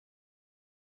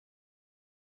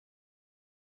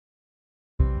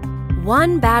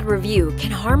One bad review can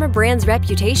harm a brand's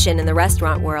reputation in the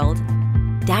restaurant world.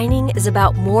 Dining is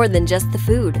about more than just the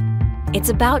food. It's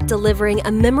about delivering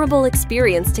a memorable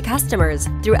experience to customers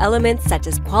through elements such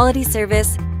as quality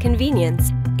service,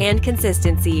 convenience, and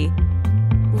consistency.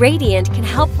 Raydiant can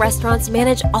help restaurants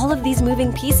manage all of these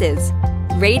moving pieces.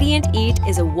 Raydiant Eat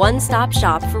is a one-stop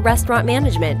shop for restaurant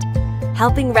management,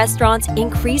 helping restaurants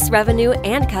increase revenue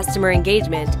and customer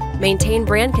engagement, maintain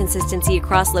brand consistency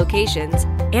across locations,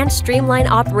 and streamline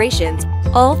operations,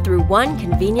 all through one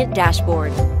convenient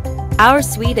dashboard. Our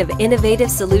suite of innovative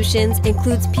solutions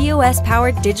includes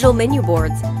POS-powered digital menu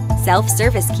boards,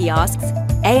 self-service kiosks,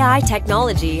 AI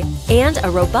technology, and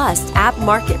a robust app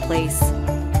marketplace.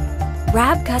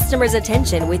 Grab customers'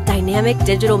 attention with dynamic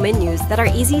digital menus that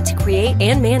are easy to create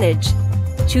and manage.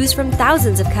 Choose from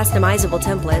thousands of customizable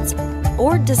templates,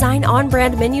 or design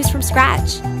on-brand menus from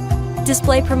scratch.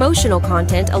 Display promotional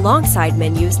content alongside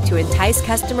menus to entice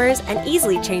customers and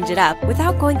easily change it up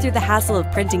without going through the hassle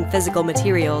of printing physical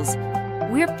materials.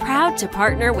 We're proud to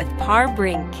partner with Par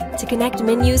to connect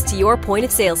menus to your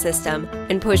point-of-sale system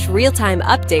and push real-time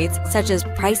updates such as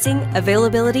pricing,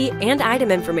 availability, and item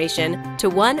information to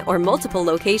one or multiple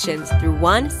locations through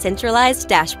one centralized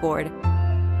dashboard.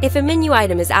 If a menu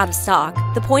item is out of stock,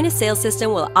 the point-of-sale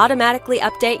system will automatically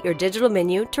update your digital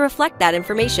menu to reflect that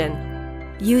information.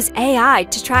 Use AI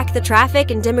to track the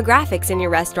traffic and demographics in your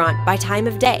restaurant by time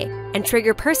of day and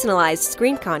trigger personalized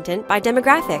screen content by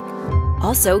demographic.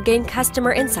 Also, gain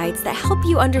customer insights that help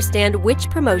you understand which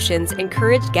promotions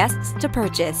encourage guests to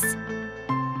purchase.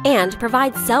 And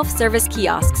provide self-service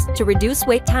kiosks to reduce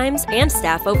wait times and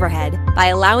staff overhead by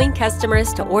allowing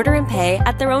customers to order and pay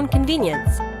at their own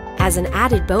convenience. As an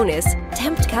added bonus,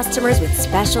 tempt customers with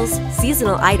specials,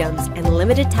 seasonal items, and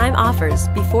limited-time offers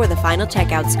before the final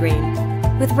checkout screen.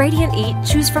 With Raydiant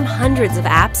Eat, choose from hundreds of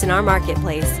apps in our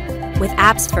marketplace. With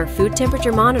apps for food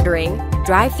temperature monitoring,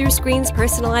 drive-through screens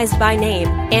personalized by name,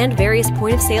 and various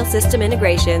point-of-sale system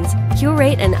integrations,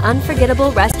 curate an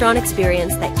unforgettable restaurant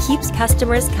experience that keeps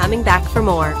customers coming back for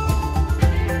more.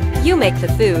 You make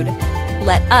the food.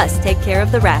 Let us take care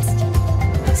of the rest.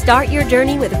 Start your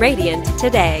journey with Raydiant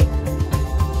today.